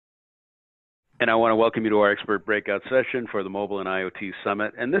And I want to welcome you to our expert breakout session for the Mobile and IoT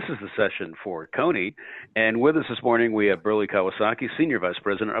Summit. And this is the session for Kony. And with us this morning, we have Burley Kawasaki, Senior Vice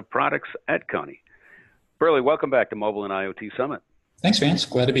President of Products at Kony. Burley, welcome back to Mobile and IoT Summit. Thanks, Vance.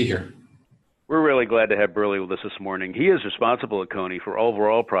 Glad to be here. We're really glad to have Burley with us this morning. He is responsible at Kony for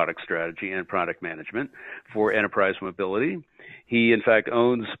overall product strategy and product management for enterprise mobility. He, in fact,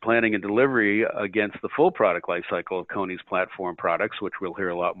 owns planning and delivery against the full product lifecycle of Kony's platform products, which we'll hear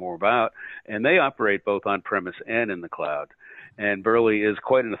a lot more about, and they operate both on-premise and in the cloud. And Burley is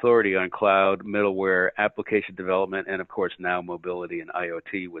quite an authority on cloud, middleware, application development, and, of course, now mobility and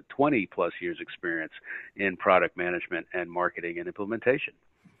IoT with 20-plus years experience in product management and marketing and implementation.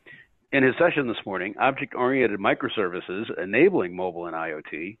 In his session this morning, Object-Oriented Microservices Enabling Mobile and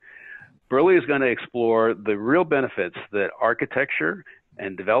IoT, Burley is going to explore the real benefits that architecture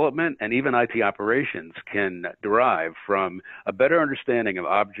and development and even IT operations can derive from a better understanding of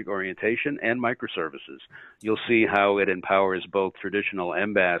object orientation and microservices. You'll see how it empowers both traditional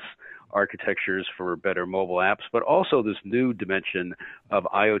MBAS architectures for better mobile apps, but also this new dimension of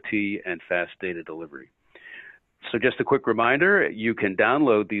IoT and fast data delivery. So just a quick reminder, you can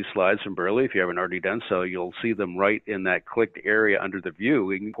download these slides from Burley if you haven't already done so. You'll see them right in that clicked area under the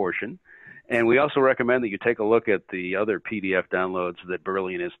viewing portion. And we also recommend that you take a look at the other PDF downloads that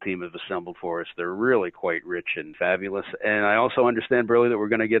Burley and his team have assembled for us. They're really quite rich and fabulous. And I also understand, Burley, that we're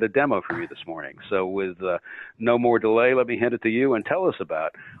going to get a demo from you this morning. So with no more delay, let me hand it to you and tell us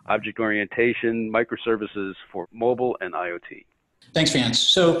about object orientation, microservices for mobile and IoT. Thanks, Vance.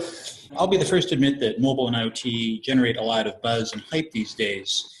 So I'll be the first to admit that mobile and IoT generate a lot of buzz and hype these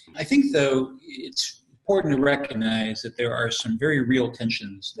days. I think, though, it's important to recognize that there are some very real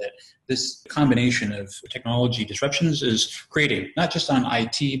tensions that this combination of technology disruptions is creating, not just on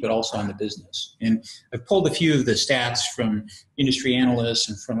IT, but also on the business. And I've pulled a few of the stats from industry analysts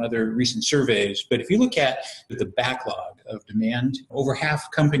and from other recent surveys, but if you look at the backlog of demand, over half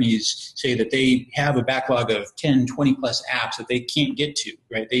companies say that they have a backlog of 10, 20 plus apps that they can't get to,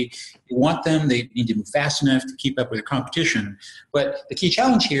 right? They want them, they need to move fast enough to keep up with the competition. But the key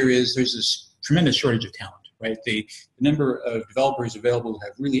challenge here is there's this tremendous shortage of talent, right? The number of developers available who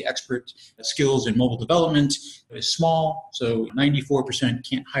have really expert skills in mobile development is small, so 94%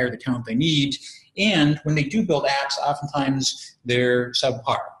 can't hire the talent they need. And when they do build apps, oftentimes they're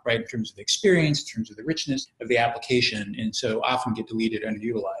subpar, right, in terms of the experience, in terms of the richness of the application, and so often get deleted,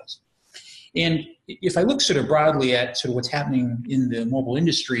 underutilized. And if I look sort of broadly at sort of what's happening in the mobile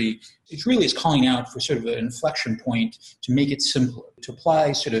industry, it really is calling out for sort of an inflection point to make it simpler, to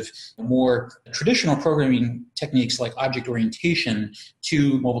apply sort of more traditional programming techniques like object orientation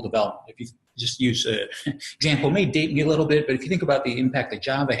to mobile development. If you just use an example, it may date me a little bit, but if you think about the impact that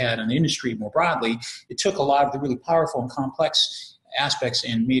Java had on the industry more broadly, it took a lot of the really powerful and complex aspects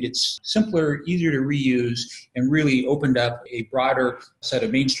and made it simpler, easier to reuse, and really opened up a broader set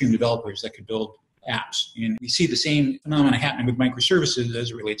of mainstream developers that could build apps. And we see the same phenomena happening with microservices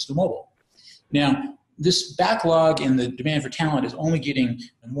as it relates to mobile. Now, this backlog and the demand for talent is only getting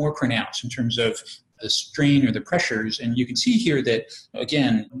more pronounced in terms of the strain or the pressures. And you can see here that,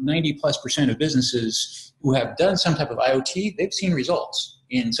 again, 90+% of businesses who have done some type of IoT, they've seen results.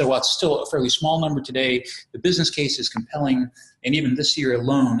 And so while it's still a fairly small number today, the business case is compelling. And even this year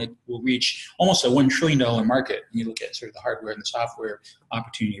alone, it will reach almost a $1 trillion market when you look at sort of the hardware and the software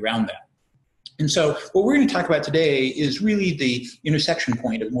opportunity around that. And so what we're going to talk about today is really the intersection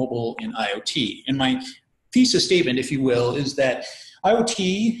point of mobile and IoT. And my thesis statement, if you will, is that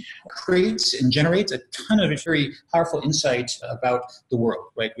IoT creates and generates a ton of very powerful insight about the world,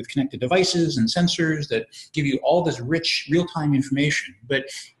 right? With connected devices and sensors that give you all this rich real-time information. But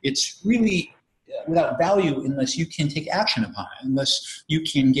it's really without value unless you can take action upon it, unless you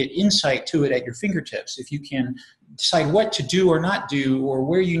can get insight to it at your fingertips, if you can decide what to do or not do or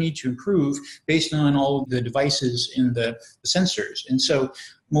where you need to improve based on all of the devices in the sensors. And so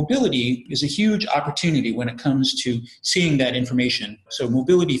mobility is a huge opportunity when it comes to seeing that information. So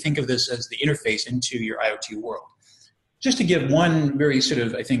mobility, think of this as the interface into your IoT world. Just to give one very sort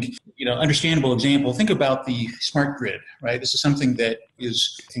of, I think, understandable example, think about the smart grid, right? This is something that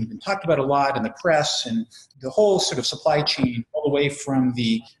is, I think, been talked about a lot in the press, and the whole sort of supply chain, all the way from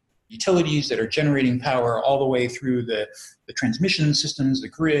the utilities that are generating power, all the way through the transmission systems, the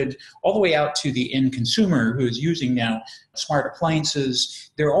grid, all the way out to the end consumer who is using now smart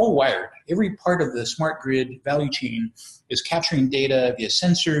appliances. They're all wired. Every part of the smart grid value chain is capturing data via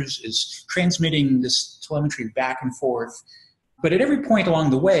sensors, is transmitting this telemetry back and forth. But at every point along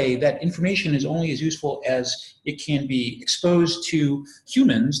the way, that information is only as useful as it can be exposed to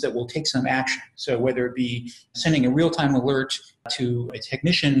humans that will take some action. So whether it be sending a real-time alert to a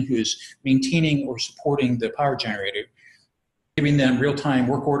technician who's maintaining or supporting the power generator, giving them real-time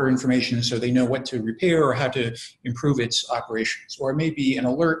work order information so they know what to repair or how to improve its operations. Or it may be an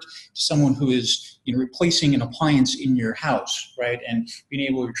alert to someone who is replacing an appliance in your house, right? And being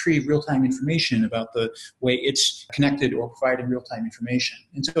able to retrieve real-time information about the way it's connected or providing real-time information.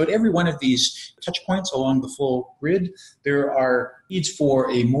 And so at every one of these touch points along the full grid, there are needs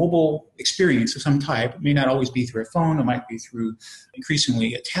for a mobile experience of some type. It may not always be through a phone. It might be through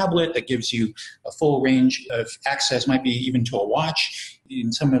increasingly a tablet that gives you a full range of access, might be even to a watch.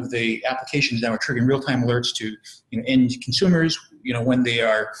 In some of the applications now are triggering real-time alerts to end consumers, when they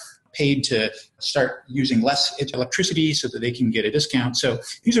are paid to start using less electricity so that they can get a discount. So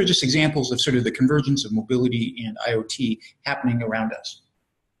these are just examples of sort of the convergence of mobility and IoT happening around us.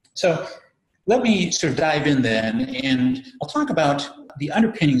 So let me sort of dive in then, and I'll talk about the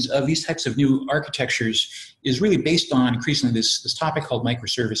underpinnings of these types of new architectures is really based on increasingly this topic called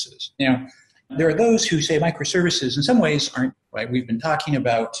microservices. Now, there are those who say microservices in some ways aren't right. We've been talking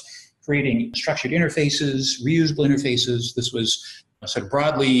about creating structured interfaces, reusable interfaces. This was sort of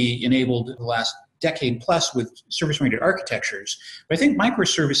broadly enabled in the last decade plus with service-oriented architectures. But I think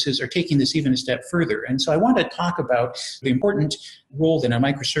microservices are taking this even a step further. And so I want to talk about the important role that a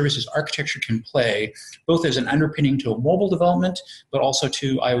microservices architecture can play, both as an underpinning to a mobile development, but also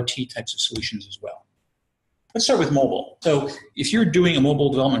to IoT types of solutions as well. Let's start with mobile. So if you're doing a mobile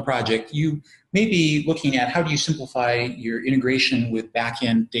development project, you may be looking at how do you simplify your integration with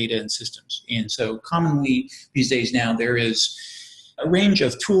back-end data and systems. And so commonly these days now there is a range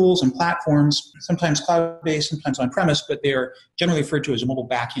of tools and platforms, sometimes cloud-based, sometimes on-premise, but they're generally referred to as a mobile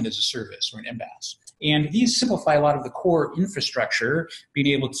backend as a service or an MBaaS. And these simplify a lot of the core infrastructure, being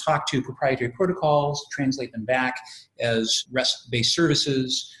able to talk to proprietary protocols, translate them back as REST-based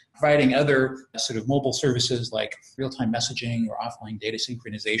services, providing other sort of mobile services like real-time messaging or offline data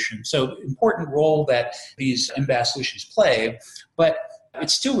synchronization. So important role that these MBaaS solutions play, but it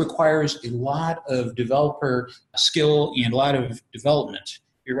still requires a lot of developer skill and a lot of development.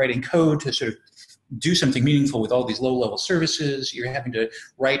 You're writing code to sort of do something meaningful with all these low-level services. You're having to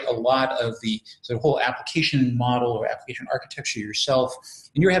write a lot of the sort of whole application model or application architecture yourself,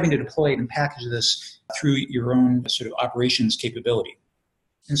 and you're having to deploy it and package this through your own sort of operations capability.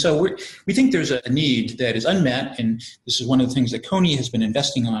 And so we think there's a need that is unmet, and this is one of the things that Kony has been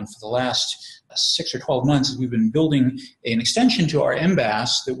investing on for the last 6 or 12 months. We've been building an extension to our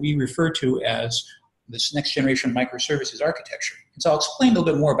MBaaS that we refer to as this next generation microservices architecture. And so I'll explain a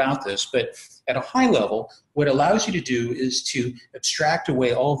little bit more about this, but at a high level, what it allows you to do is to abstract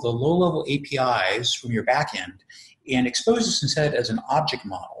away all of the low-level APIs from your backend and expose this instead as an object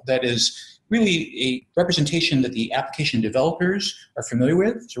model that is really a representation that the application developers are familiar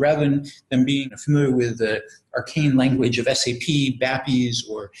with. So rather than them being familiar with the arcane language of SAP, BAPIs,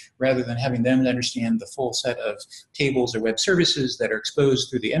 or rather than having them understand the full set of tables or web services that are exposed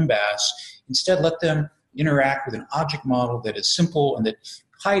through the MBaaS, instead let them interact with an object model that is simple and that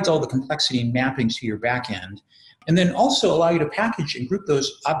hides all the complexity and mappings to your backend. And then also allow you to package and group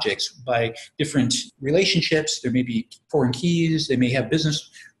those objects by different relationships. There may be foreign keys, they may have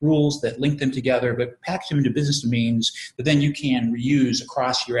business rules that link them together, but package them into business domains that then you can reuse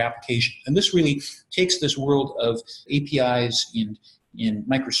across your application. And this really takes this world of APIs in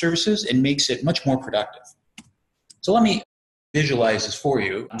microservices and makes it much more productive. So let me visualize this for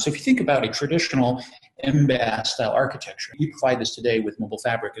you. So if you think about a traditional MBaaS style architecture, we provide this today with Mobile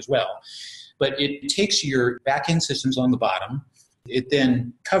Fabric as well. But it takes your backend systems on the bottom. It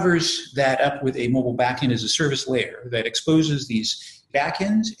then covers that up with a mobile backend as a service layer that exposes these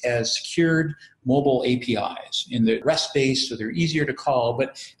backends as secured mobile APIs. And they're REST-based, so they're easier to call,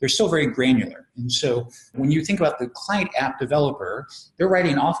 but they're still very granular. And so when you think about the client app developer, they're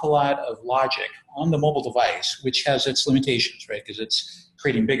writing an awful lot of logic on the mobile device, which has its limitations, right? Because it's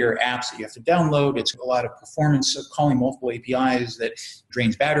creating bigger apps that you have to download. It's a lot of performance of calling multiple APIs that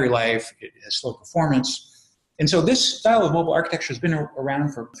drains battery life. It has slow performance. And so this style of mobile architecture has been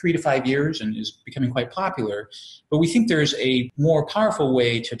around for 3 to 5 years and is becoming quite popular. But we think there's a more powerful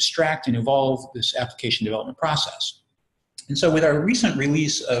way to abstract and evolve this application development process. And so with our recent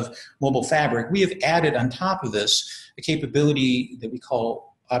release of Mobile Fabric, we have added on top of this a capability that we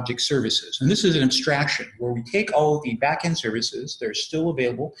call object services. And this is an abstraction where we take all of the backend services that are still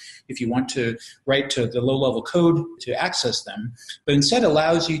available if you want to write to the low-level code to access them, but instead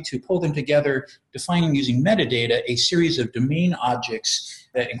allows you to pull them together, defining using metadata a series of domain objects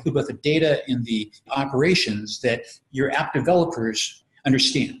that include both the data and the operations that your app developers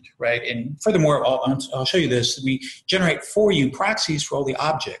understand, right? And furthermore, I'll show you this. We generate for you proxies for all the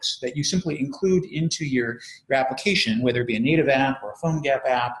objects that you simply include into your application, whether it be a native app or a PhoneGap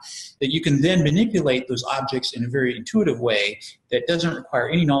app, that you can then manipulate those objects in a very intuitive way that doesn't require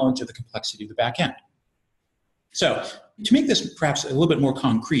any knowledge of the complexity of the back end. So to make this perhaps a little bit more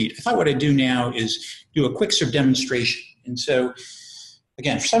concrete, I thought what I'd do now is do a quick sort of demonstration. And so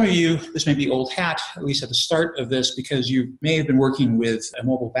again, for some of you, this may be old hat, at least at the start of this, because you may have been working with a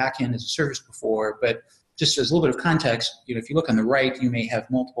mobile backend as a service before, but just as a little bit of context, if you look on the right, you may have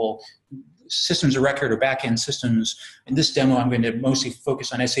multiple systems of record or backend systems. In this demo, I'm going to mostly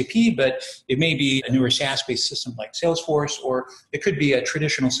focus on SAP, but it may be a newer SaaS-based system like Salesforce, or it could be a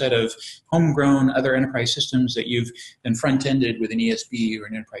traditional set of homegrown other enterprise systems that you've been front-ended with an ESB or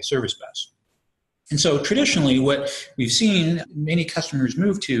an enterprise service bus. And so traditionally, what we've seen many customers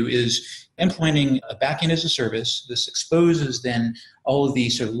move to is implementing a backend as a service. This exposes then all of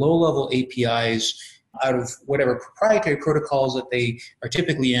these sort of low-level APIs out of whatever proprietary protocols that they are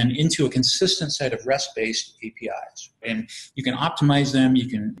typically in into a consistent set of REST-based APIs. And you can optimize them, you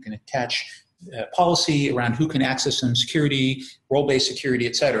can attach policy around who can access them, security, role-based security,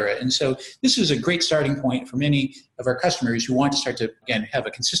 et cetera. And so this is a great starting point for many of our customers who want to start to, again, have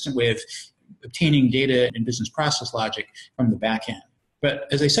a consistent way of obtaining data and business process logic from the back end. But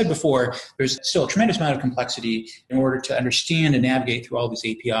as I said before, there's still a tremendous amount of complexity in order to understand and navigate through all these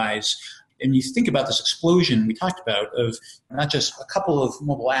APIs. And you think about this explosion we talked about of not just a couple of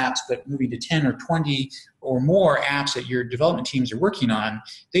mobile apps, but moving to 10 or 20 or more apps that your development teams are working on,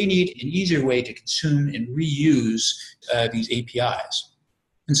 they need an easier way to consume and reuse these APIs.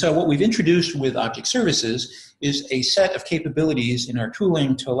 And so what we've introduced with Object Services is a set of capabilities in our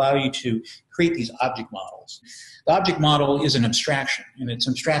tooling to allow you to create these object models. The object model is an abstraction, and it's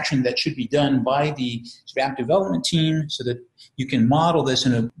an abstraction that should be done by the app development team so that you can model this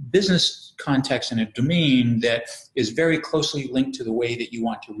in a business context and a domain that is very closely linked to the way that you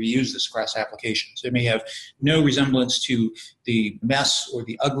want to reuse this across applications. It may have no resemblance to the mess or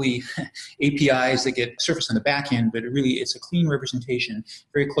the ugly APIs that get surfaced on the back end, but it's a clean representation,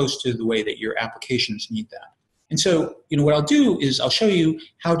 very close to the way that your applications need that. And so, what I'll do is I'll show you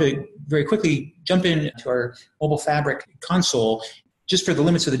how to very quickly jump into our Mobile Fabric console. Just for the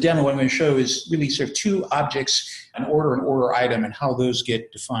limits of the demo, what I'm going to show is really sort of two objects, an order item, and how those get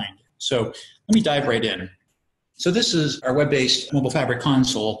defined. So let me dive right in. So this is our web-based Mobile Fabric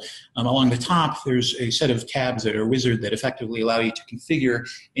console. Along the top, there's a set of tabs that are wizard that effectively allow you to configure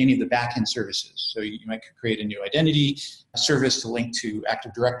any of the backend services. So you might create a new identity service to link to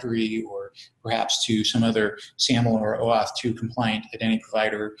Active Directory or perhaps to some other SAML or OAuth 2 compliant identity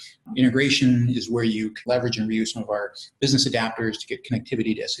provider. Integration is where you can leverage and reuse some of our business adapters to get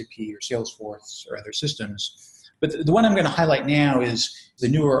connectivity to SAP or Salesforce or other systems. But the one I'm going to highlight now is the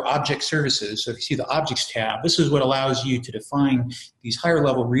newer object services. So if you see the objects tab, this is what allows you to define these higher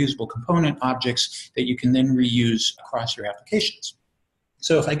level reusable component objects that you can then reuse across your applications.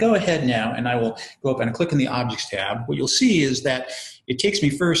 So if I go ahead now and I will go up and click on the objects tab, what you'll see is that it takes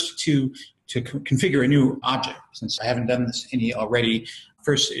me first to configure a new object. Since I haven't done this any already,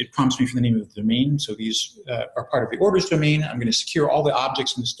 first, it prompts me for the name of the domain. So these are part of the orders domain. I'm going to secure all the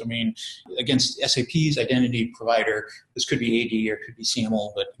objects in this domain against SAP's identity provider. This could be AD or it could be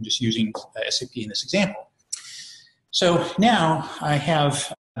SAML, but I'm just using SAP in this example. So now I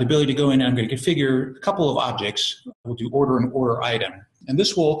have the ability to go in and I'm going to configure a couple of objects. We'll do order and order item. And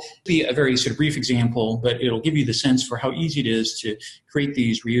this will be a very sort of brief example, but it'll give you the sense for how easy it is to create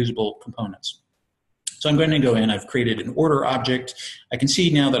these reusable components. So I'm going to go in, I've created an order object. I can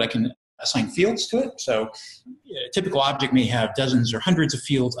see now that I can assign fields to it. So a typical object may have dozens or hundreds of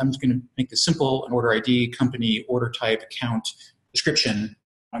fields. I'm just going to make this simple, an order ID, company, order type, account, description.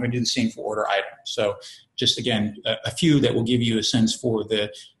 I'm going to do the same for order item. So just again, a few that will give you a sense for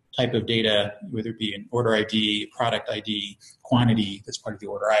the type of data, whether it be an order ID, product ID, quantity that's part of the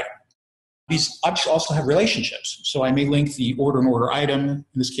order item. These objects also have relationships. So I may link the order and order item. In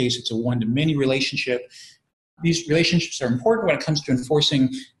this case, it's a one-to-many relationship. These relationships are important when it comes to enforcing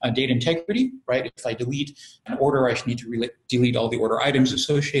data integrity, right? If I delete an order, I need to delete all the order items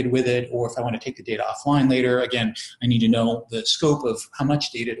associated with it, or if I want to take the data offline later, again, I need to know the scope of how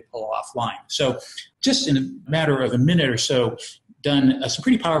much data to pull offline. So just in a matter of a minute or so, done some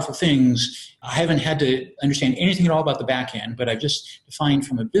pretty powerful things. I haven't had to understand anything at all about the back end, but I've just defined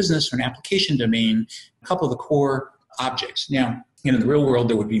from a business or an application domain a couple of the core objects. Now, in the real world,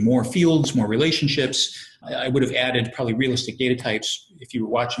 there would be more fields, more relationships. I would have added probably realistic data types. If you were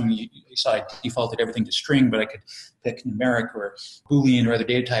watching, you saw I defaulted everything to string, but I could pick numeric or Boolean or other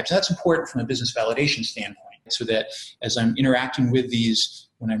data types. That's important from a business validation standpoint, so that as I'm interacting with these,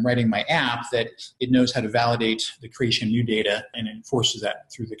 when I'm writing my app, that it knows how to validate the creation of new data and enforces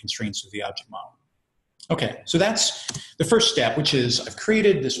that through the constraints of the object model. Okay, so that's the first step, which is I've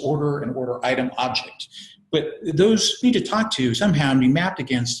created this order and order item object. But those need to talk to somehow and be mapped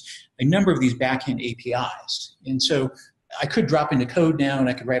against a number of these backend APIs. And so I could drop into code now, and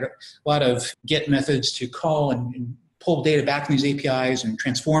I could write a lot of get methods to call and pull data back from these APIs and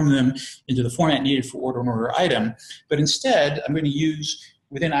transform them into the format needed for order and order item. But instead, I'm going to use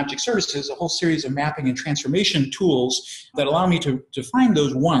within object services a whole series of mapping and transformation tools that allow me to define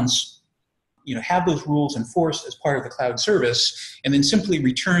those once, have those rules enforced as part of the cloud service, and then simply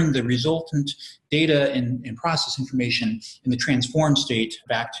return the resultant data and process information in the transformed state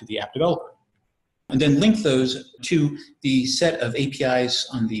back to the app developer. And then link those to the set of APIs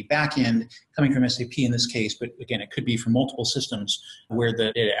on the back end coming from SAP in this case, but again, it could be from multiple systems where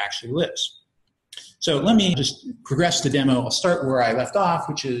the data actually lives. So let me just progress the demo. I'll start where I left off,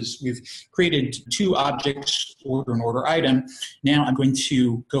 which is we've created two objects, order and order item. Now I'm going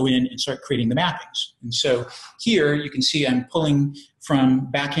to go in and start creating the mappings. And so here you can see I'm pulling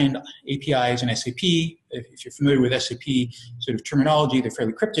from backend APIs in SAP. If you're familiar with SAP sort of terminology, they're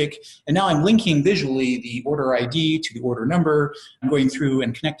fairly cryptic. And now I'm linking visually the order ID to the order number. I'm going through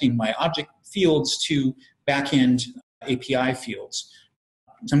and connecting my object fields to backend API fields.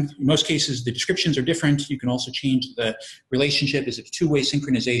 In most cases, the descriptions are different. You can also change the relationship. Is it two-way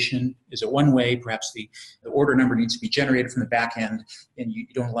synchronization? Is it one-way? Perhaps the order number needs to be generated from the back end, and you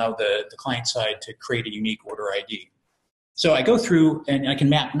don't allow the client side to create a unique order ID. So I go through, and I can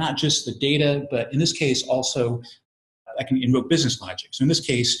map not just the data, but in this case also I can invoke business logic. So in this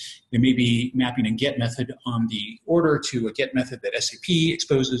case, there may be mapping a get method on the order to a get method that SAP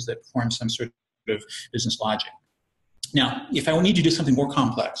exposes that performs some sort of business logic. Now, if I need to do something more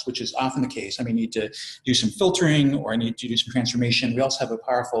complex, which is often the case, I may need to do some filtering or I need to do some transformation. We also have a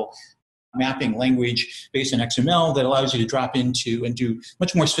powerful mapping language based on XML that allows you to drop into and do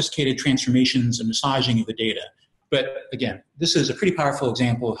much more sophisticated transformations and massaging of the data. But again, this is a pretty powerful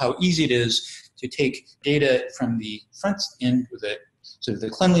example of how easy it is to take data from the front end with sort of the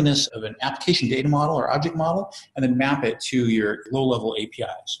cleanliness of an application data model or object model and then map it to your low-level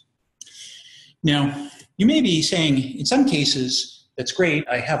APIs. Now, you may be saying, in some cases, that's great,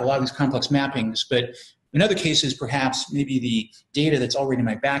 I have a lot of these complex mappings, but in other cases, perhaps maybe the data that's already in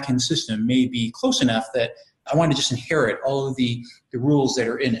my backend system may be close enough that I want to just inherit all of the rules that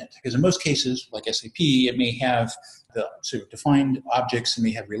are in it. Because in most cases, like SAP, it may have the sort of defined objects, it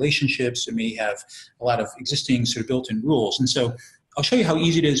may have relationships, it may have a lot of existing sort of built-in rules. And so I'll show you how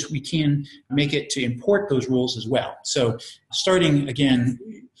easy it is we can make it to import those rules as well. So starting again,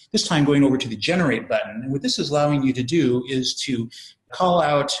 this time going over to the generate button, and what this is allowing you to do is to call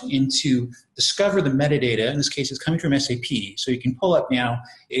out and to discover the metadata. In this case, it's coming from SAP. So you can pull up now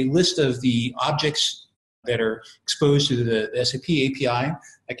a list of the objects that are exposed to the SAP API.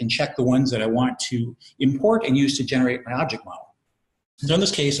 I can check the ones that I want to import and use to generate my object model. So in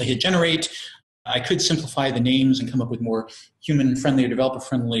this case, I hit generate. I could simplify the names and come up with more human-friendly or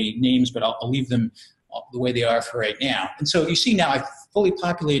developer-friendly names, but I'll leave them the way they are for right now. And so you see now I've fully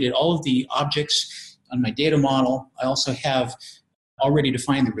populated all of the objects on my data model. I also have already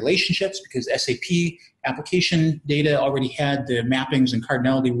defined the relationships because SAP application data already had the mappings and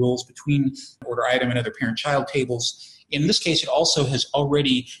cardinality rules between order item and other parent-child tables. In this case, it also has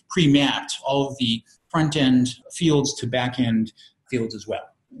already pre-mapped all of the front-end fields to back-end fields as well.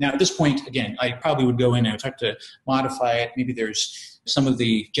 Now, at this point, again, I probably would go in and I would have to modify it. Maybe there's some of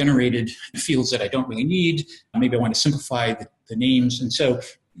the generated fields that I don't really need. Maybe I want to simplify the names. And so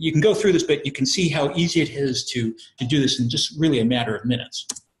you can go through this, but you can see how easy it is to do this in just really a matter of minutes.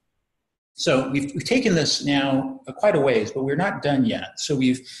 So we've taken this now quite a ways, but we're not done yet. So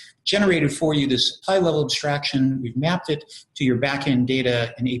we've generated for you this high-level abstraction. We've mapped it to your back-end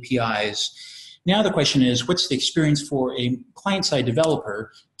data and APIs. Now the question is, what's the experience for a client-side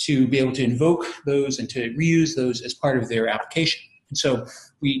developer to be able to invoke those and to reuse those as part of their application? And so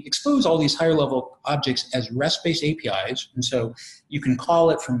we expose all these higher-level objects as REST-based APIs, and so you can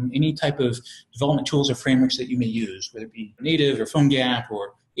call it from any type of development tools or frameworks that you may use, whether it be native or PhoneGap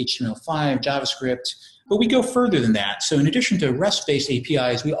or HTML5, JavaScript, but we go further than that. So in addition to REST-based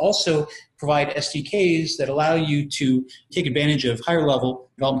APIs, we also provide SDKs that allow you to take advantage of higher level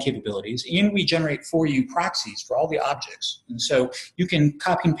development capabilities, and we generate for you proxies for all the objects. And so you can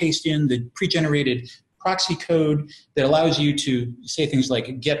copy and paste in the pre-generated proxy code that allows you to say things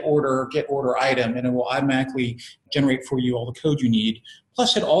like get order item, and it will automatically generate for you all the code you need.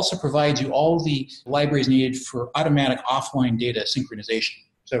 Plus, it also provides you all the libraries needed for automatic offline data synchronization.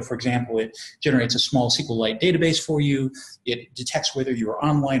 So, for example, it generates a small SQLite database for you. It detects whether you are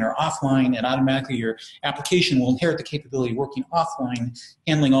online or offline, and automatically your application will inherit the capability of working offline,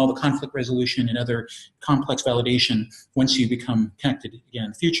 handling all the conflict resolution and other complex validation once you become connected again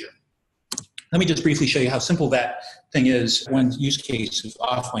in the future. Let me just briefly show you how simple that thing is, one use case of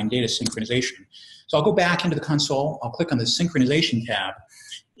offline data synchronization. So I'll go back into the console, I'll click on the synchronization tab,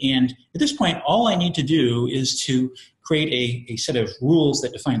 and at this point, all I need to do is to create a set of rules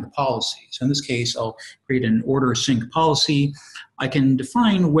that define the policy. So in this case, I'll create an order sync policy. I can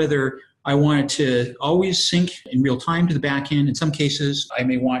define whether I want it to always sync in real time to the backend. In some cases, I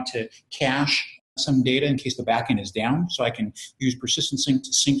may want to cache some data in case the backend is down, so I can use persistent sync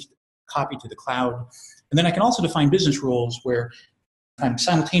to sync copy to the cloud. And then I can also define business rules where I'm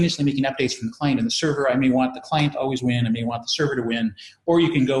simultaneously making updates from the client and the server. I may want the client to always win, I may want the server to win, or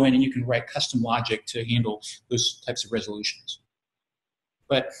you can go in and you can write custom logic to handle those types of resolutions.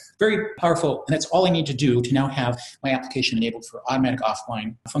 But very powerful, and that's all I need to do to now have my application enabled for automatic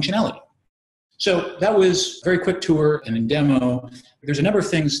offline functionality. So that was a very quick tour and a demo. There's a number of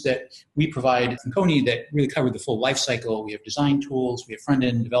things that we provide from Kony that really cover the full life cycle. We have design tools, we have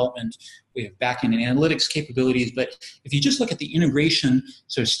front-end development, we have back-end and analytics capabilities. But if you just look at the integration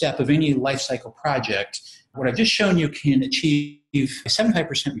step of any life cycle project, what I've just shown you can achieve a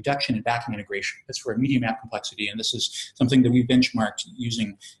 75% reduction in back-end integration. That's for a medium app complexity, and this is something that we benchmarked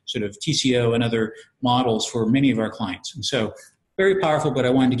using sort of TCO and other models for many of our clients. And so very powerful, but I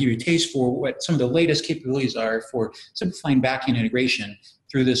wanted to give you a taste for what some of the latest capabilities are for simplifying backend integration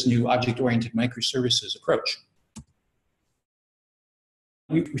through this new object-oriented microservices approach.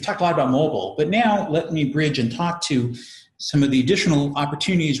 We've talked a lot about mobile, but now let me bridge and talk to some of the additional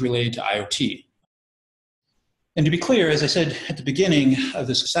opportunities related to IoT. And to be clear, as I said at the beginning of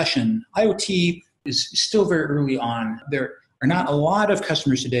this session, IoT is still very early on. There are not a lot of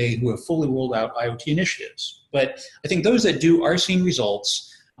customers today who have fully rolled out IoT initiatives. But I think those that do are seeing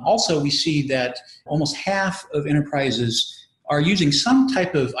results. Also, we see that almost half of enterprises are using some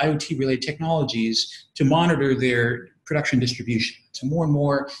type of IoT-related technologies to monitor their production distribution. So more and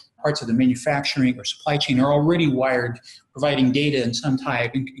more parts of the manufacturing or supply chain are already wired, providing data in some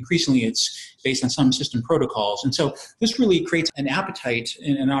type. Increasingly, it's based on some system protocols. And so this really creates an appetite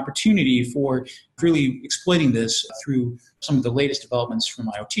and an opportunity for really exploiting this through some of the latest developments from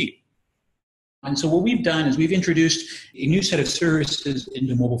IoT. And so what we've done is we've introduced a new set of services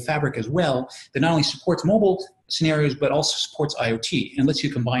into Mobile Fabric as well that not only supports mobile scenarios, but also supports IoT and lets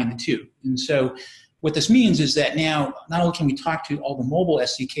you combine the two. And so what this means is that now not only can we talk to all the mobile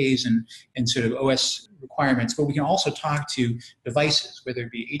SDKs and sort of OS requirements, but we can also talk to devices, whether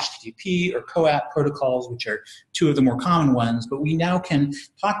it be HTTP or CoAP protocols, which are two of the more common ones. But we now can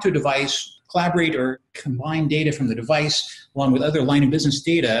talk to a device, collaborate or combine data from the device along with other line of business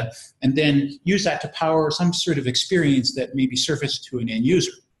data, and then use that to power some sort of experience that may be surfaced to an end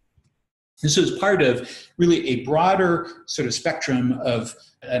user. This is part of really a broader sort of spectrum of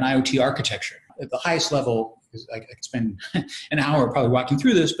an IoT architecture. At the highest level, I could spend an hour probably walking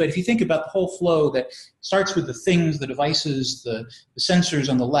through this, but if you think about the whole flow that starts with the things, the devices, the sensors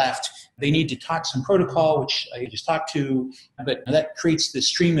on the left, they need to talk some protocol, which I just talked to, but that creates this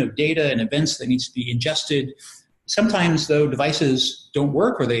stream of data and events that needs to be ingested. Sometimes, though, devices don't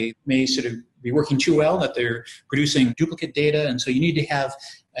work, or they may sort of be working too well, that they're producing duplicate data, and so you need to have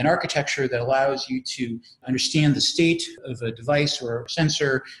an architecture that allows you to understand the state of a device or a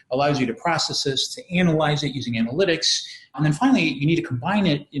sensor, allows you to process this, to analyze it using analytics, and then finally you need to combine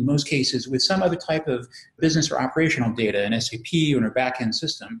it in most cases with some other type of business or operational data, an SAP or a back-end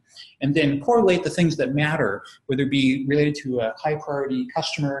system, and then correlate the things that matter, whether it be related to a high priority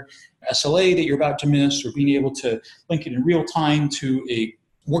customer, SLA that you're about to miss, or being able to link it in real time to a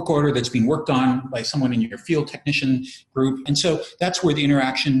work order that's being worked on by someone in your field technician group. And so that's where the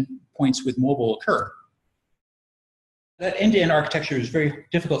interaction points with mobile occur. That end-to-end architecture is very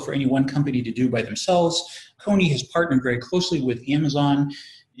difficult for any one company to do by themselves. Kony has partnered very closely with Amazon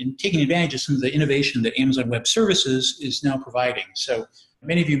in taking advantage of some of the innovation that Amazon Web Services is now providing. So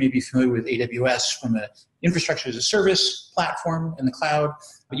many of you may be familiar with AWS from an infrastructure as a service platform in the cloud,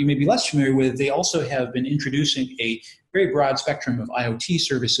 but you may be less familiar with, they also have been introducing a very broad spectrum of IoT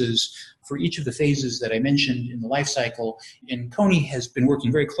services for each of the phases that I mentioned in the life cycle. And Kony has been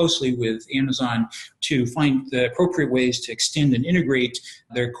working very closely with Amazon to find the appropriate ways to extend and integrate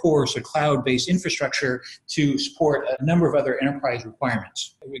their core cloud-based infrastructure to support a number of other enterprise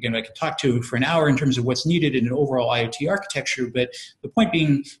requirements. Again, I could talk to for an hour in terms of what's needed in an overall IoT architecture, but the point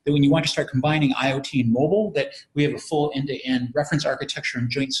being that when you want to start combining IoT and mobile, that we have a full end-to-end reference architecture and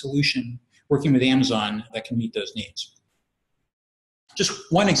joint solution working with Amazon that can meet those needs.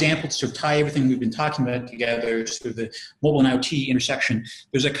 Just one example to sort of tie everything we've been talking about together, sort of the mobile and IoT intersection.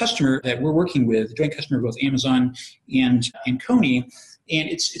 There's a customer that we're working with, a joint customer of both Amazon and Kony, and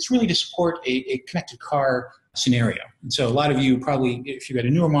it's really to support a connected car scenario. And so a lot of you probably, if you've got a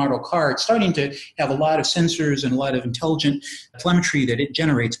newer model car, it's starting to have a lot of sensors and a lot of intelligent telemetry that it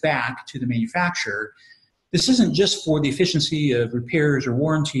generates back to the manufacturer. This isn't just for the efficiency of repairs or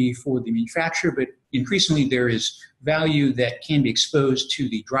warranty for the manufacturer, but increasingly there is value that can be exposed to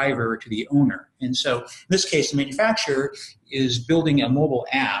the driver or to the owner. And so in this case, the manufacturer is building a mobile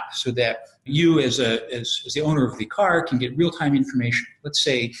app so that you as the owner of the car can get real-time information. Let's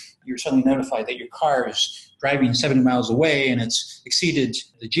say you're suddenly notified that your car is driving 70 miles away and it's exceeded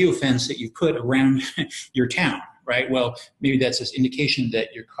the geofence that you've put around your town, right? Well, maybe that's an indication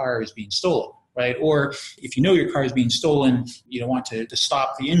that your car is being stolen. Right? Or if you know your car is being stolen, you don't want to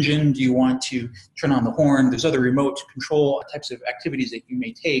stop the engine, do you want to turn on the horn? There's other remote control types of activities that you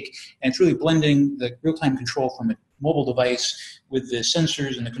may take, and it's really blending the real-time control from a mobile device with the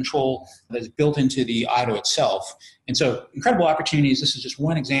sensors and the control that's built into the auto itself. And so incredible opportunities. This is just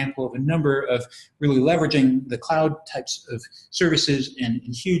one example of a number of really leveraging the cloud types of services and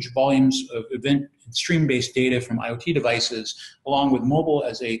huge volumes of event and stream-based data from IoT devices, along with mobile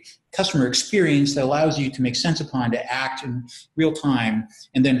as a customer experience that allows you to make sense upon, to act in real time,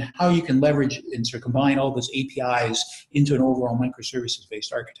 and then how you can leverage and sort of combine all those APIs into an overall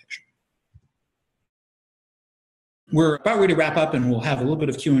microservices-based architecture. We're about ready to wrap up, and we'll have a little bit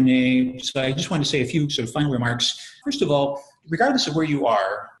of Q&A. So I just want to say a few sort of final remarks. First of all, regardless of where you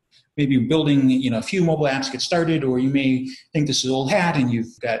are, maybe building a few mobile apps to get started, or you may think this is old hat and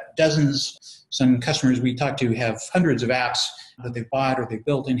you've got dozens. Some customers we talk to have hundreds of apps that they've bought or they've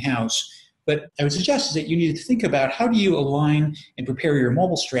built in-house. But I would suggest is that you need to think about how do you align and prepare your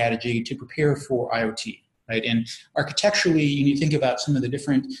mobile strategy to prepare for IoT. Right? And architecturally, you need to think about some of the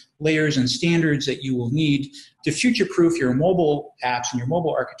different layers and standards that you will need to future-proof your mobile apps and your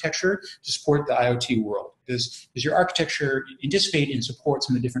mobile architecture to support the IoT world. Does your architecture anticipate and support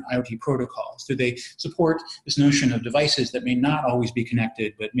some of the different IoT protocols? Do they support this notion of devices that may not always be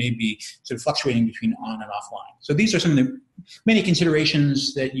connected, but may be sort of fluctuating between on and offline? So these are some of the many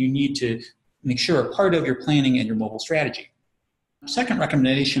considerations that you need to make sure are part of your planning and your mobile strategy. Second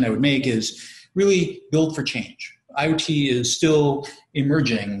recommendation I would make is really build for change. IoT is still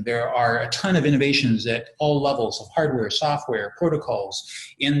emerging. There are a ton of innovations at all levels of hardware, software, protocols,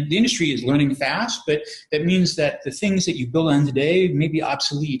 and the industry is learning fast, but that means that the things that you build on today may be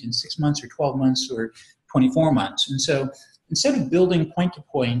obsolete in 6 months or 12 months or 24 months. And so instead of building point to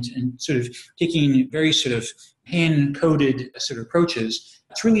point and sort of taking very sort of hand-coded sort of approaches,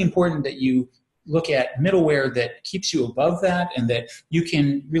 it's really important that you look at middleware that keeps you above that and that you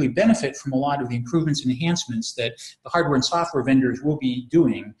can really benefit from a lot of the improvements and enhancements that the hardware and software vendors will be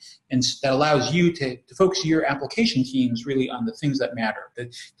doing, and that allows you to focus your application teams really on the things that matter,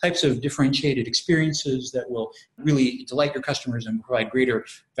 the types of differentiated experiences that will really delight your customers and provide greater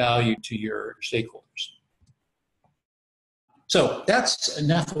value to your stakeholders. So that's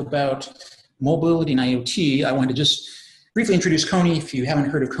enough about mobility and IoT. I want to just briefly introduce Kony. If you haven't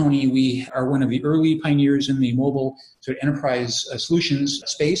heard of Kony, we are one of the early pioneers in the mobile sort of enterprise solutions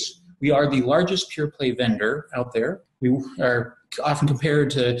space. We are the largest pure play vendor out there. We are often compared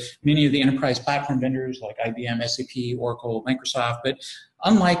to many of the enterprise platform vendors like IBM, SAP, Oracle, Microsoft, but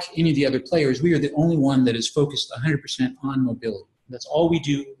unlike any of the other players, we are the only one that is focused 100% on mobility. That's all we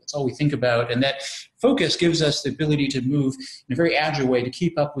do, that's all we think about, and that focus gives us the ability to move in a very agile way to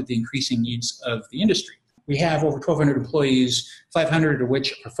keep up with the increasing needs of the industry. We have over 1,200 employees, 500 of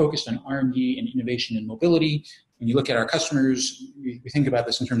which are focused on R&D and innovation and mobility. When you look at our customers, we think about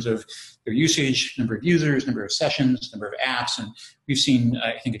this in terms of their usage, number of users, number of sessions, number of apps, and we've seen,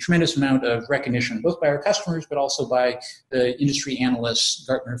 I think, a tremendous amount of recognition, both by our customers, but also by the industry analysts,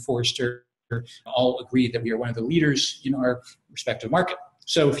 Gartner, Forrester, all agree that we are one of the leaders in our respective market.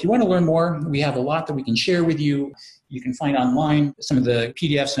 So if you want to learn more, we have a lot that we can share with you. You can find online some of the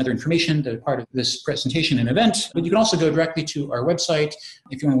PDFs and other information that are part of this presentation and event, but you can also go directly to our website.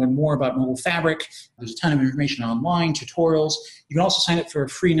 If you want to learn more about Mobile Fabric, there's a ton of information online, tutorials. You can also sign up for a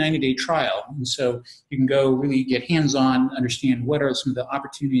free 90-day trial. And so you can go really get hands-on, understand what are some of the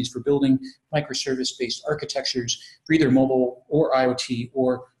opportunities for building microservice-based architectures for either mobile or IoT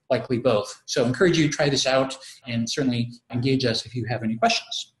or likely both. So I encourage you to try this out and certainly engage us if you have any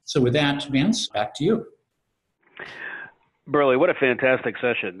questions. So with that, Vance, back to you. Burley, what a fantastic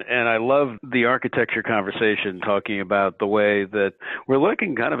session. And I love the architecture conversation talking about the way that we're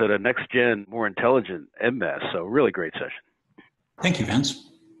looking kind of at a next-gen, more intelligent MBAS. So really great session. Thank you, Vance.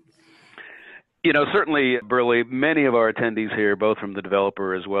 You know, certainly, Burley, many of our attendees here, both from the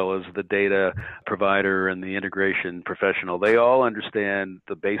developer as well as the data provider and the integration professional, they all understand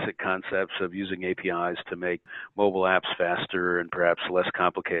the basic concepts of using APIs to make mobile apps faster and perhaps less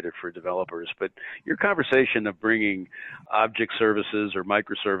complicated for developers. But your conversation of bringing object services or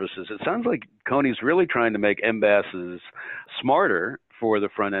microservices, it sounds like Kony's really trying to make MBASs smarter for the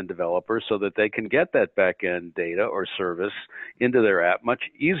front-end developer so that they can get that back-end data or service into their app much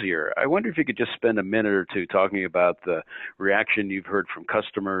easier. I wonder if you could just spend a minute or two talking about the reaction you've heard from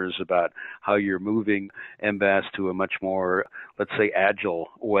customers about how you're moving MBAS to a much more, let's say, agile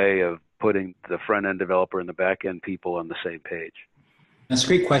way of putting the front-end developer and the back-end people on the same page. That's a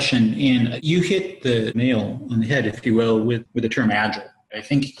great question. And you hit the nail on the head, if you will, with the term agile. I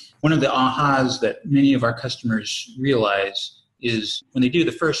think one of the ahas that many of our customers realize is when they do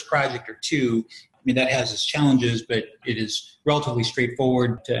the first project or two, I mean, that has its challenges, but it is relatively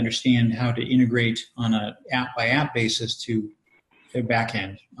straightforward to understand how to integrate on an app-by-app basis to a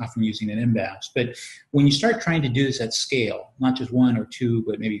backend, often using an MBAS. But when you start trying to do this at scale, not just one or two,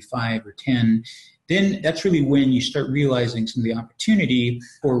 but maybe 5 or 10, then that's really when you start realizing some of the opportunity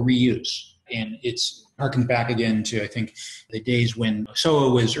for reuse. And it's harkens back again to, I think, the days when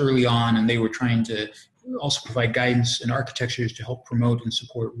SOA was early on and they were trying to also provide guidance and architectures to help promote and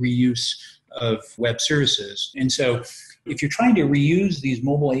support reuse of web services. And so if you're trying to reuse these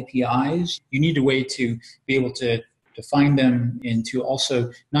mobile APIs, you need a way to be able to find them and to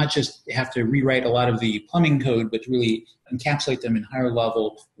also not just have to rewrite a lot of the plumbing code, but to really encapsulate them in higher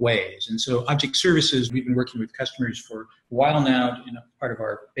level ways. And so object services, we've been working with customers for a while now in a part of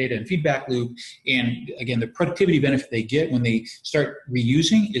our beta and feedback loop. And again, the productivity benefit they get when they start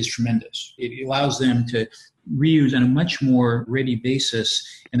reusing is tremendous. It allows them to reuse on a much more ready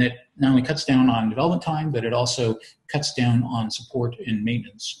basis, and that not only cuts down on development time, but it also cuts down on support and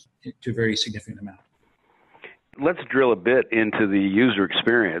maintenance to a very significant amount. Let's drill a bit into the user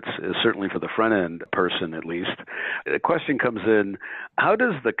experience, certainly for the front-end person at least. The question comes in, how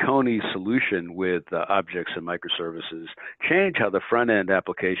does the Kony solution with objects and microservices change how the front-end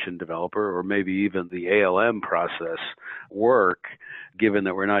application developer or maybe even the ALM process work, given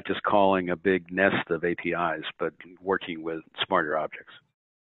that we're not just calling a big nest of APIs, but working with smarter objects?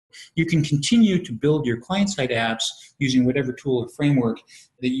 You can continue to build your client-side apps using whatever tool or framework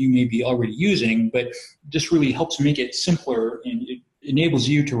that you may be already using, but just really helps make it simpler and it enables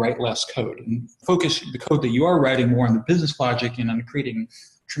you to write less code and focus the code that you are writing more on the business logic and on creating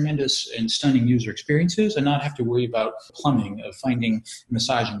tremendous and stunning user experiences and not have to worry about plumbing of finding and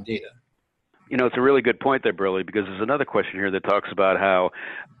massaging data. You know, it's a really good point there, Burley, because there's another question here that talks about how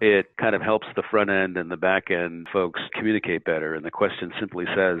it kind of helps the front end and the back end folks communicate better. And the question simply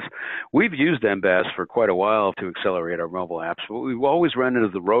says, we've used MBAS for quite a while to accelerate our mobile apps, but we've always run into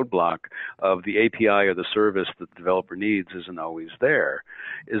the roadblock of the API or the service that the developer needs isn't always there.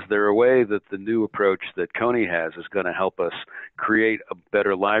 Is there a way that the new approach that Kony has is going to help us create a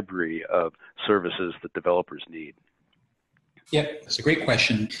better library of services that developers need? Yep, that's a great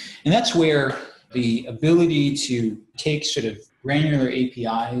question. And that's where the ability to take sort of granular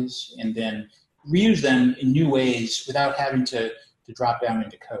APIs and then reuse them in new ways without having to drop down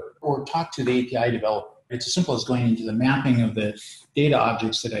into code or talk to the API developer. It's as simple as going into the mapping of the data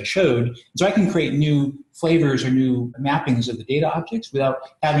objects that I showed. So I can create new flavors or new mappings of the data objects without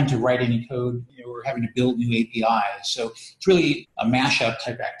having to write any code or having to build new APIs. So it's really a mashup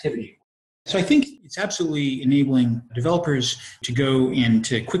type activity. So I think it's absolutely enabling developers to go and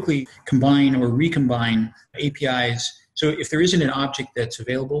to quickly combine or recombine APIs. So if there isn't an object that's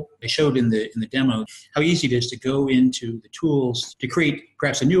available, I showed in the demo how easy it is to go into the tools to create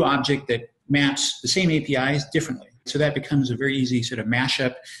perhaps a new object that maps the same APIs differently. So that becomes a very easy sort of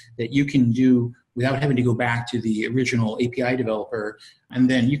mashup that you can do without having to go back to the original API developer. And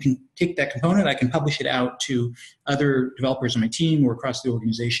then you can take that component, I can publish it out to other developers on my team or across the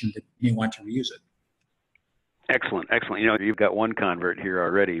organization that may want to reuse it. Excellent, excellent. You've got one convert here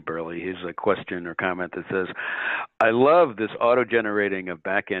already, Burley. Here's a question or comment that says, I love this auto-generating of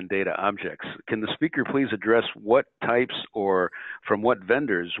back-end data objects. Can the speaker please address what types or from what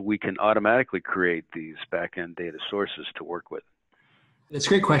vendors we can automatically create these back-end data sources to work with? That's a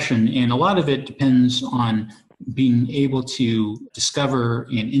great question. And a lot of it depends on being able to discover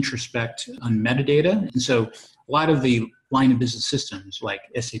and introspect on metadata. And so a lot of the line of business systems like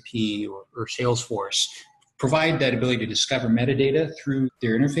SAP or Salesforce provide that ability to discover metadata through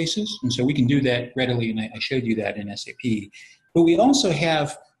their interfaces. And so we can do that readily, and I showed you that in SAP. But we also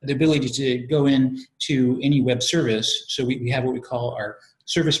have the ability to go into any web service. So we have what we call our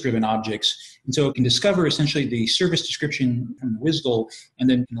service-driven objects. And so it can discover essentially the service description from the WSDL, and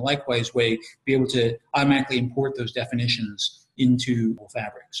then in a likewise way, be able to automatically import those definitions into Mobile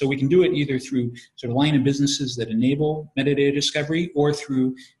Fabric. So we can do it either through sort of line of businesses that enable metadata discovery or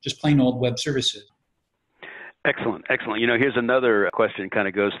through just plain old web services. Excellent, excellent. Here's another question, kind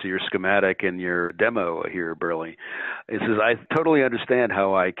of goes to your schematic and your demo here, Burley. It says, I totally understand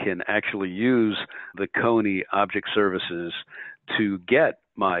how I can actually use the Kony object services to get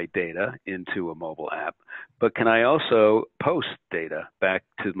my data into a mobile app, but can I also post data back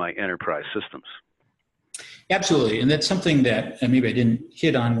to my enterprise systems? Absolutely, and that's something that maybe I didn't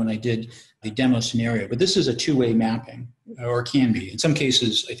hit on when I did the demo scenario, but this is a two-way mapping, or can be. In some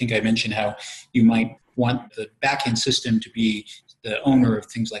cases, I think I mentioned how you might want the backend system to be the owner of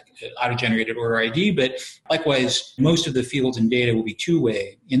things like auto-generated order ID, but likewise, most of the fields and data will be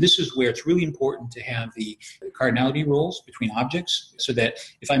two-way. And this is where it's really important to have the cardinality rules between objects so that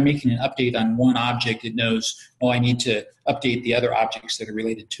if I'm making an update on one object, it knows, I need to update the other objects that are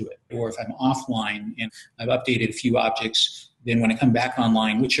related to it. Or if I'm offline and I've updated a few objects, then when I come back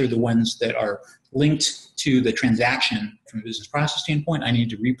online, which are the ones that are linked to the transaction from a business process standpoint, I need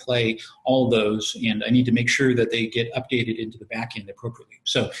to replay all those, and I need to make sure that they get updated into the backend appropriately.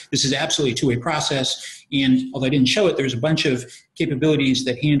 So this is absolutely a two-way process, and although I didn't show it, there's a bunch of capabilities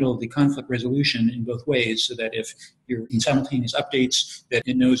that handle the conflict resolution in both ways so that if you're in simultaneous updates, that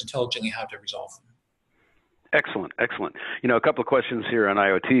it knows intelligently how to resolve them. Excellent, excellent. A couple of questions here on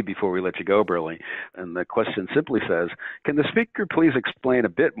IoT before we let you go, Burley. And the question simply says, can the speaker please explain a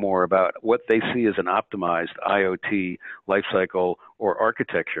bit more about what they see as an optimized IoT lifecycle or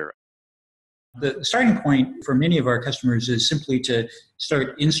architecture? The starting point for many of our customers is simply to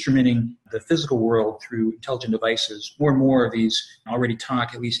start instrumenting the physical world through intelligent devices. More and more of these already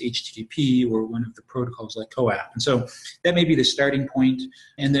talk at least HTTP or one of the protocols like CoAP. And so that may be the starting point.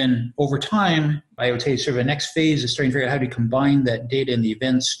 And then over time, I would say sort of the next phase is starting to figure out how to combine that data and the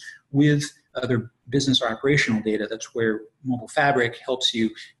events with other business or operational data. That's where Mobile Fabric helps you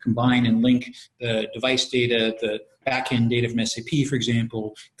combine and link the device data, the backend data from SAP, for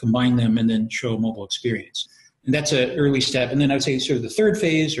example, combine them and then show a mobile experience. And that's an early step. And then I would say sort of the third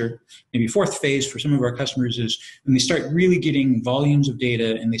phase or maybe fourth phase for some of our customers is when they start really getting volumes of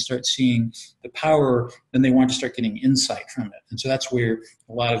data and they start seeing the power, then they want to start getting insight from it. And so that's where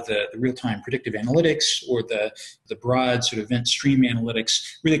a lot of the real-time predictive analytics or the broad sort of event stream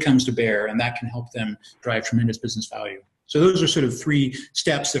analytics really comes to bear, and that can help them drive tremendous business value. So those are sort of three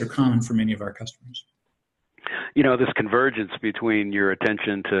steps that are common for many of our customers. This convergence between your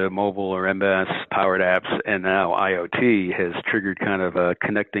attention to mobile or MBAS powered apps and now IoT has triggered kind of a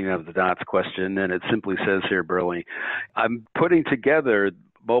connecting of the dots question. And it simply says here, Burley, I'm putting together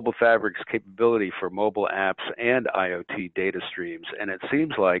Mobile Fabric's capability for mobile apps and IoT data streams. And it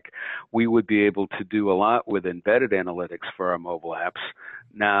seems like we would be able to do a lot with embedded analytics for our mobile apps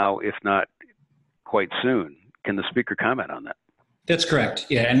now, if not quite soon. Can the speaker comment on that? That's correct.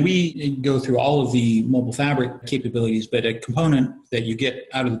 Yeah, and we go through all of the Mobile Fabric capabilities, but a component that you get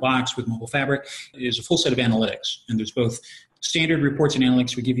out of the box with Mobile Fabric is a full set of analytics. And there's both standard reports and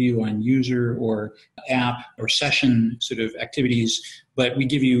analytics we give you on user or app or session sort of activities, but we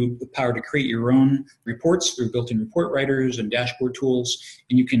give you the power to create your own reports through built-in report writers and dashboard tools.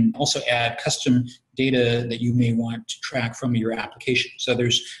 And you can also add custom data that you may want to track from your application. So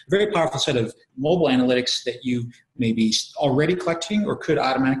there's a very powerful set of mobile analytics that you may be already collecting or could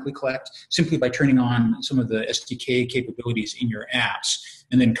automatically collect simply by turning on some of the SDK capabilities in your apps.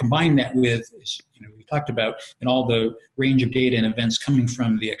 And then combine that with, we talked about, and all the range of data and events coming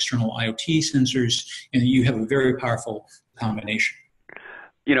from the external IoT sensors, and you have a very powerful combination.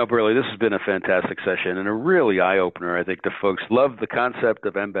 Burley, this has been a fantastic session and a really eye-opener. I think the folks love the concept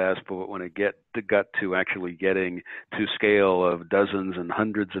of MBAS, but when it got to actually getting to scale of dozens and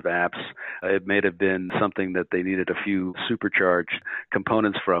hundreds of apps, it may have been something that they needed a few supercharged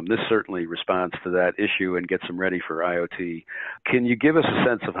components from. This certainly responds to that issue and gets them ready for IoT. Can you give us a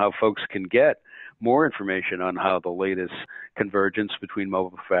sense of how folks can get more information on how the latest convergence between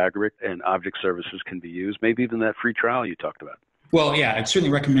mobile fabric and object services can be used, maybe even that free trial you talked about? Well, yeah, I'd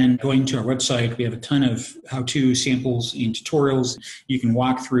certainly recommend going to our website. We have a ton of how-to samples and tutorials you can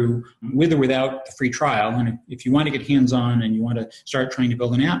walk through with or without the free trial. And if you want to get hands-on and you want to start trying to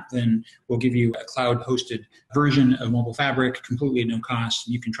build an app, then we'll give you a cloud-hosted version of Mobile Fabric completely at no cost.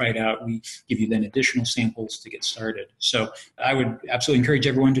 You can try it out. We give you then additional samples to get started. So I would absolutely encourage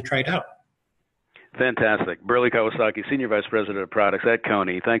everyone to try it out. Fantastic. Burley Kawasaki, Senior Vice President of Products at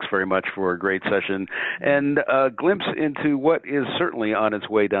Kony. Thanks very much for a great session and a glimpse into what is certainly on its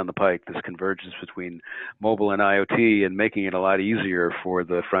way down the pike, this convergence between mobile and IoT and making it a lot easier for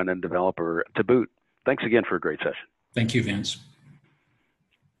the front-end developer to boot. Thanks again for a great session. Thank you, Vince.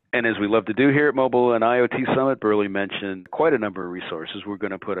 And as we love to do here at Mobile and IoT Summit, Burley mentioned quite a number of resources. We're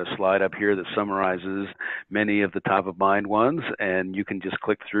going to put a slide up here that summarizes many of the top-of-mind ones, and you can just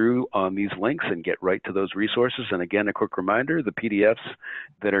click through on these links and get right to those resources. And again, a quick reminder, the PDFs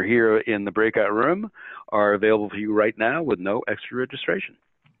that are here in the breakout room are available for you right now with no extra registration.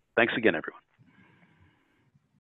 Thanks again, everyone.